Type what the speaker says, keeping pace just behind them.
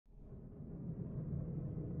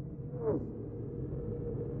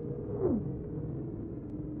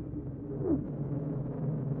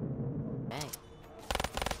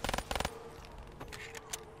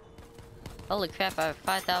Holy crap, I have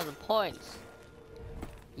 5,000 points.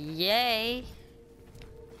 Yay!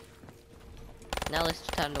 Now it's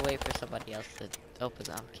time to wait for somebody else to open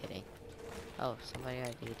them. I'm kidding. Oh, somebody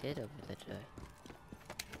already did open the door.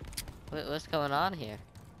 What's going on here?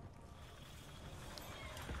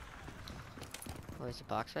 Oh, there's a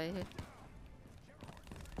box right here?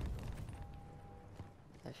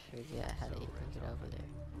 I forget how to even get over there.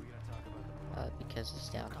 Because it's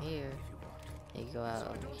down here. You go out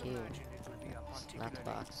over here. It's not the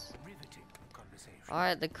box.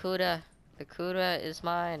 Alright, the Kuda. The Kuda is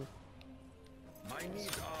mine.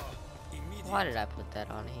 Why did I put that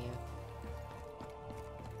on here?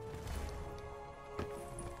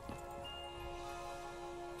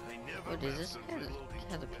 What is this?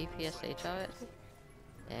 Have the PPSH on it?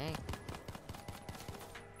 Dang.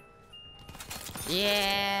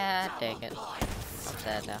 Yeah, dang it. I'm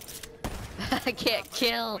sad now. I can't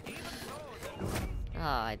kill. Oh,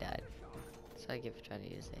 I died. So I give a try to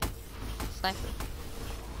use a sniper.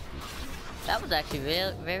 That was actually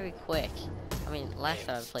very quick. I mean, last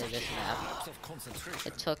time I played this map,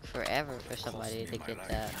 it took forever for somebody to get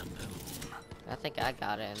that. I think I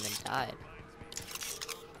got it and then died.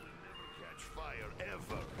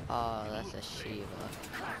 Oh, that's a Shiva.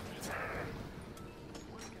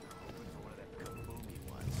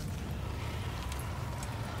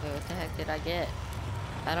 Wait, what the heck did I get?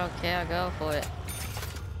 I don't care, I go for it.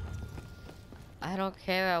 I don't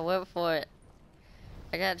care, I went for it.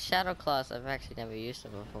 I got Shadow Claws. I've actually never used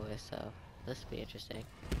them before, so this will be interesting.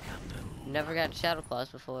 Never got Shadow Claws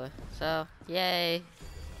before, so yay.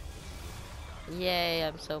 Yay,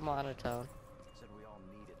 I'm so monotone. Said we all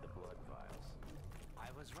needed the blood vials. I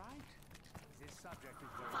was right. This subject is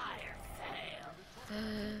fire fail.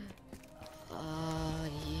 Oh,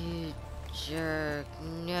 you jerk.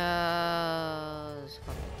 No. This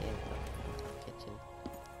fucking game. Get to.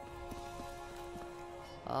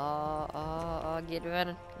 Oh, get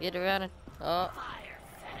running. Get running. Oh.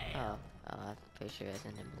 Oh, I'm pretty sure it's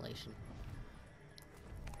an immolation.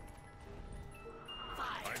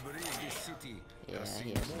 Yeah, he has an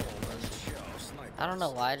immolation. I don't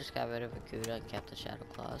know why I just got rid of Akuda and kept the Shadow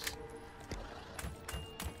Claws.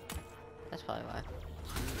 That's probably why. I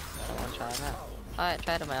don't want to try them out. Alright,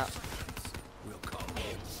 try them out.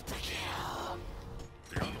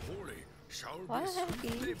 Why the heck are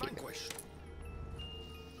you here?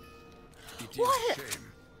 What?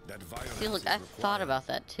 See, look, I thought about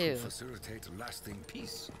that too.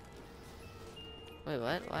 Wait,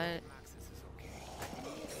 what? Why?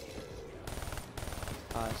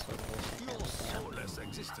 Oh, it's so bullshit.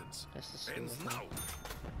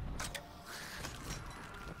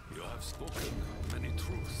 You have spoken many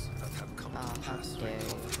truths that have come to pass.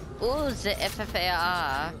 Ooh, the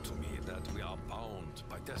FFAR. To me that we are bound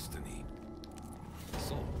by destiny.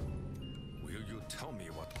 So, will you tell me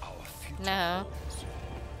what our future No. holds?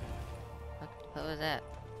 What was that?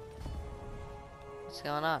 What's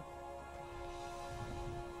going on?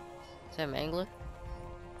 Is that Mangler?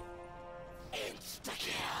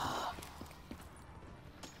 Insta-kill.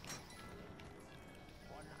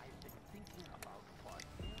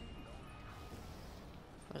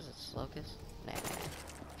 What is it, Slocus? Nah.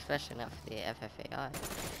 Especially not for the FFAI.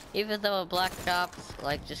 Even though a Black Ops,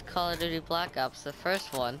 like just Call of Duty Black Ops, the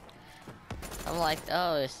first one, I'm like,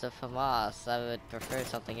 oh, it's the FAMAS. I would prefer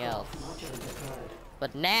something else.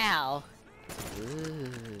 But now,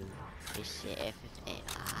 ooh, it's the FFAI.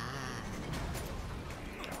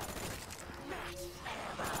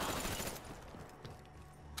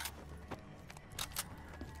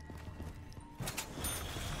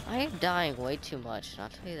 I am dying way too much, and I'll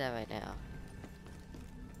tell you that right now.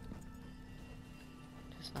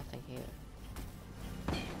 There's nothing here.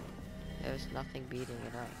 There's nothing beating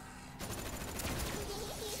it up.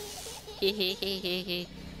 Hee hee hee hee hee.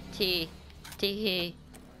 Tee. Tee hee.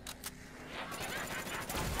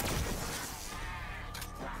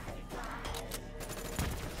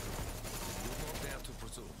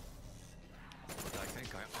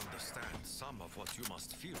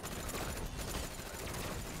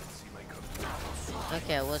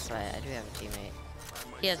 Okay, I was right. I do have a teammate.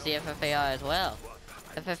 He has the FFAR as well.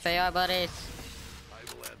 FFAR buddies.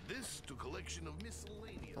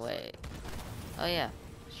 Wait. Oh yeah.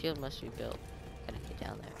 Shield must be built. Gotta get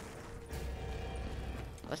down there.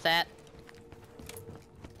 What's that?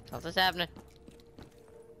 Something's happening.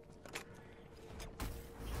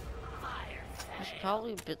 I should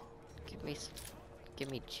probably give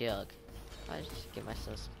me jug. I just give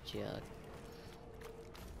myself some jug.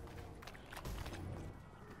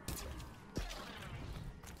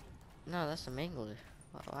 No, that's a mangler.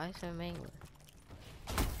 Why is there a mangler?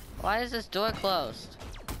 Why is this door closed?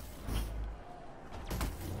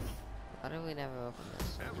 do we never open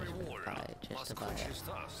this? I'm Every just gonna warrior buy it just must to buy quench it. his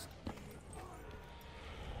thirst.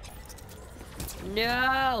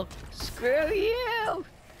 No! Screw you!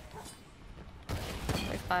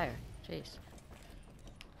 Wait, fire. Jeez.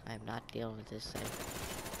 I am not dealing with this thing.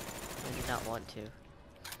 I do not want to.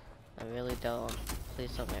 I really don't.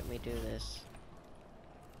 Please don't make me do this.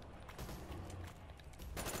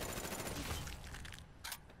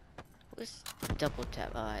 What's double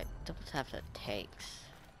tap? Alright, double tap the tanks.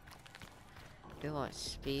 Do you want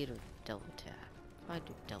speed or double tap? I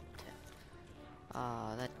do double tap.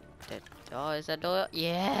 Oh, that. Oh, is that door?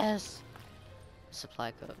 Yes!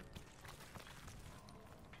 Supply code.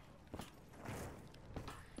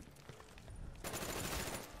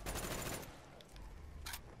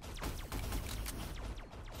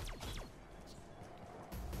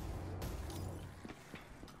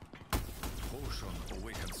 Potion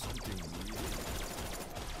awakens something new.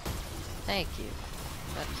 Thank you.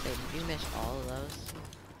 About to say, did you miss all of those?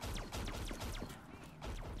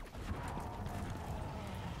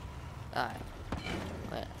 Alright.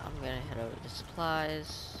 But I'm gonna head over to supplies.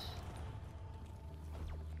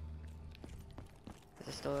 Is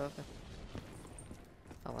the store open?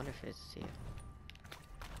 I wonder if it's here.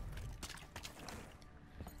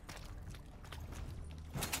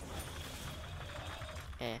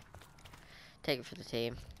 Eh. Take it for the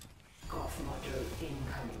team. Golf module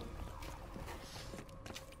incoming.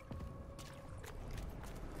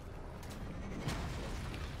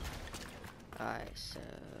 Alright, so...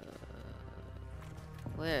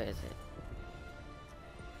 Where is it?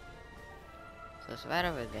 So it's right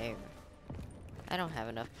over there. I don't have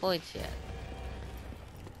enough points yet.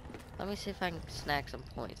 Let me see if I can snag some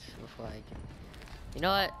points before I get... You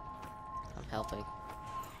know what? I'm helping.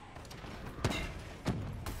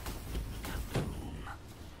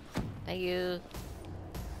 Thank you.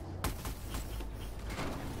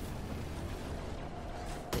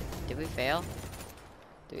 Did we fail?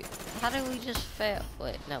 How did we just fail?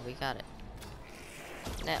 Wait, no, we got it.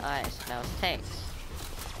 Now ice, now it's tanks.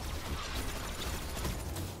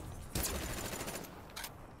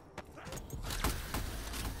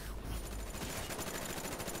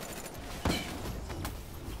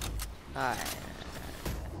 Alright.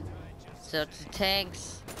 So to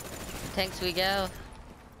tanks. Tanks we go.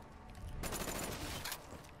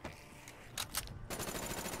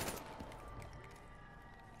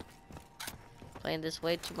 Playing this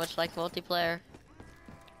way too much like multiplayer.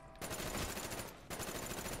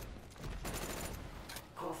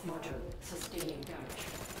 Golf module sustaining damage.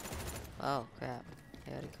 Oh crap.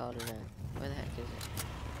 I already called it in. Where the heck is it?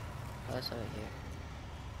 Oh, it's over here.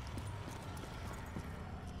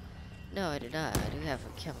 No, I did not. I do have a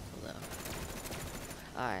chemical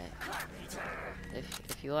though. Alright.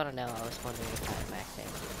 If you wanna know, I was wondering if I had max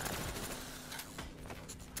damage or not.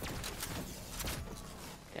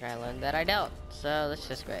 Did I learn that I don't? So that's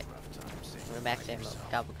just great. We're max ammo.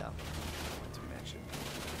 Gobble gobble.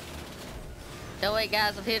 Don't wait,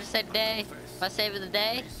 guys. I'm here to save the day. Am I saving the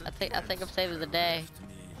day? I think I'm saving the day.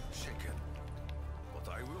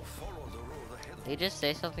 Did he just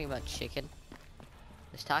say something about chicken?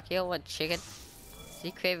 Does Takio want chicken? Is he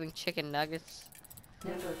craving chicken nuggets?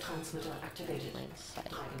 Network transmitter activated. Plain sight.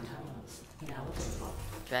 Dragon terminals now available.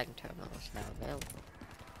 Dragon terminal is now available.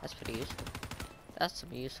 That's pretty useful. That's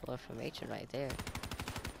some useful information right there.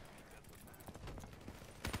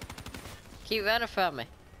 Keep running from me.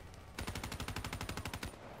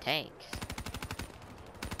 Tanks.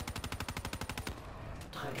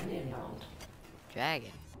 Dragon inbound.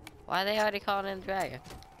 Dragon. Why are they already calling in dragon?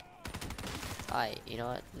 Alright, you know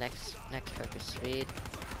what? Next focus speed.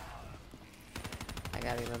 I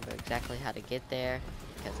gotta remember exactly how to get there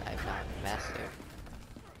because I'm not a master.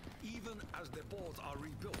 Even as the walls are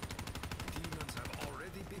rebuilt, demons have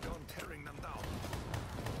already begun tearing them down.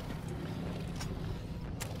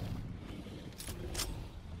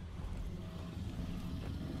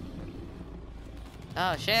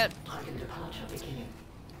 Oh shit! Dragon departure beginning.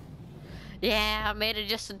 Yeah, I made it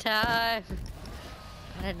just in time.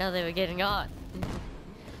 I didn't know they were getting on.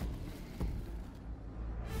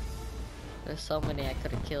 There's so many I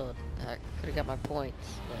could have killed. I could have got my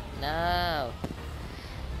points, but no.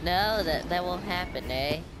 No, that won't happen,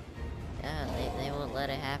 eh? No, they won't let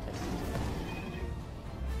it happen.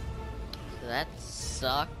 So that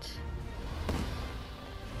sucked.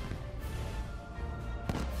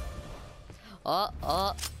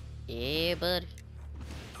 Oh, yeah, buddy.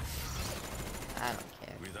 I don't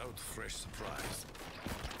care. Without fresh supplies,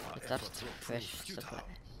 our Without efforts will prove fresh futile. supplies.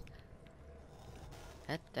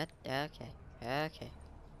 Okay.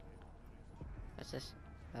 What's this?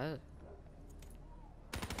 Oh.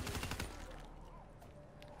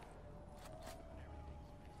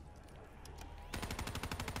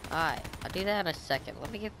 Alright, I'll do that in a second.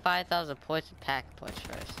 Let me get 5,000 points and pack points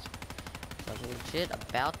first. So I'm legit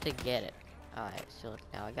about to get it. Alright, so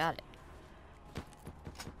now I got it.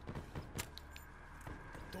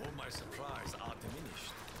 Though my supplies are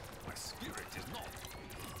diminished, my spirit is not.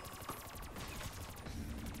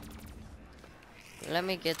 Let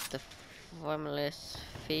me get the formless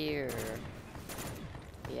sphere.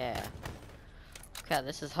 Yeah. God,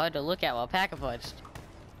 this is hard to look at while pack-a-punched.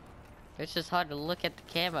 It's just hard to look at the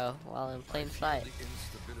camo while in plain sight. The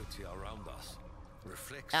instability around us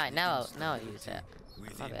reflects Alright, the now I'll instability use that. My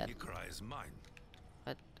within bad. Nikolai's mind.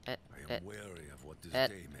 But, I am wary of what this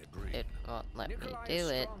day may bring. it won't let me Nikolai do is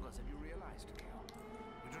it. stronger than you realize, Takeo.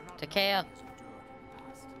 We do not To know KO. what he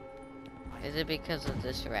has endured in the past. Is it because of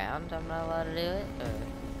this round I'm not allowed to do it? Or...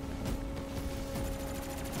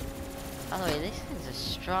 By the way, these things are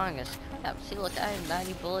strong as crap. See, look, I have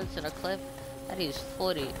 90 bullets in a clip. I'd use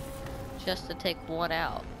 40 just to take one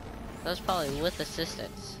out. That was probably with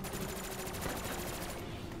assistance.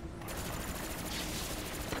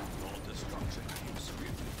 All destruction comes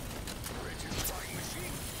swiftly. Great is flying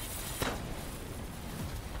machine.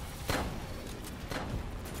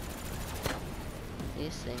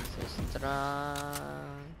 These things are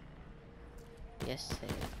strong. Yes, they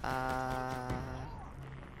are.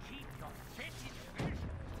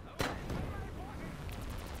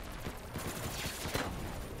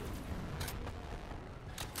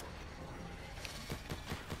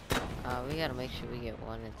 We gotta make sure we get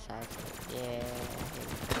one inside. Yeah. Here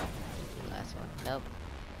we go. Last one. Nope.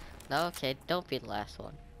 No, okay, don't be the last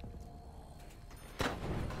one.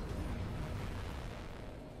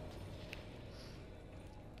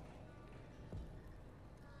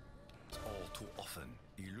 All too often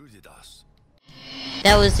eluded us.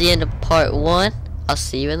 That was the end of part 1. I'll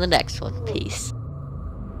see you in the next one. Peace.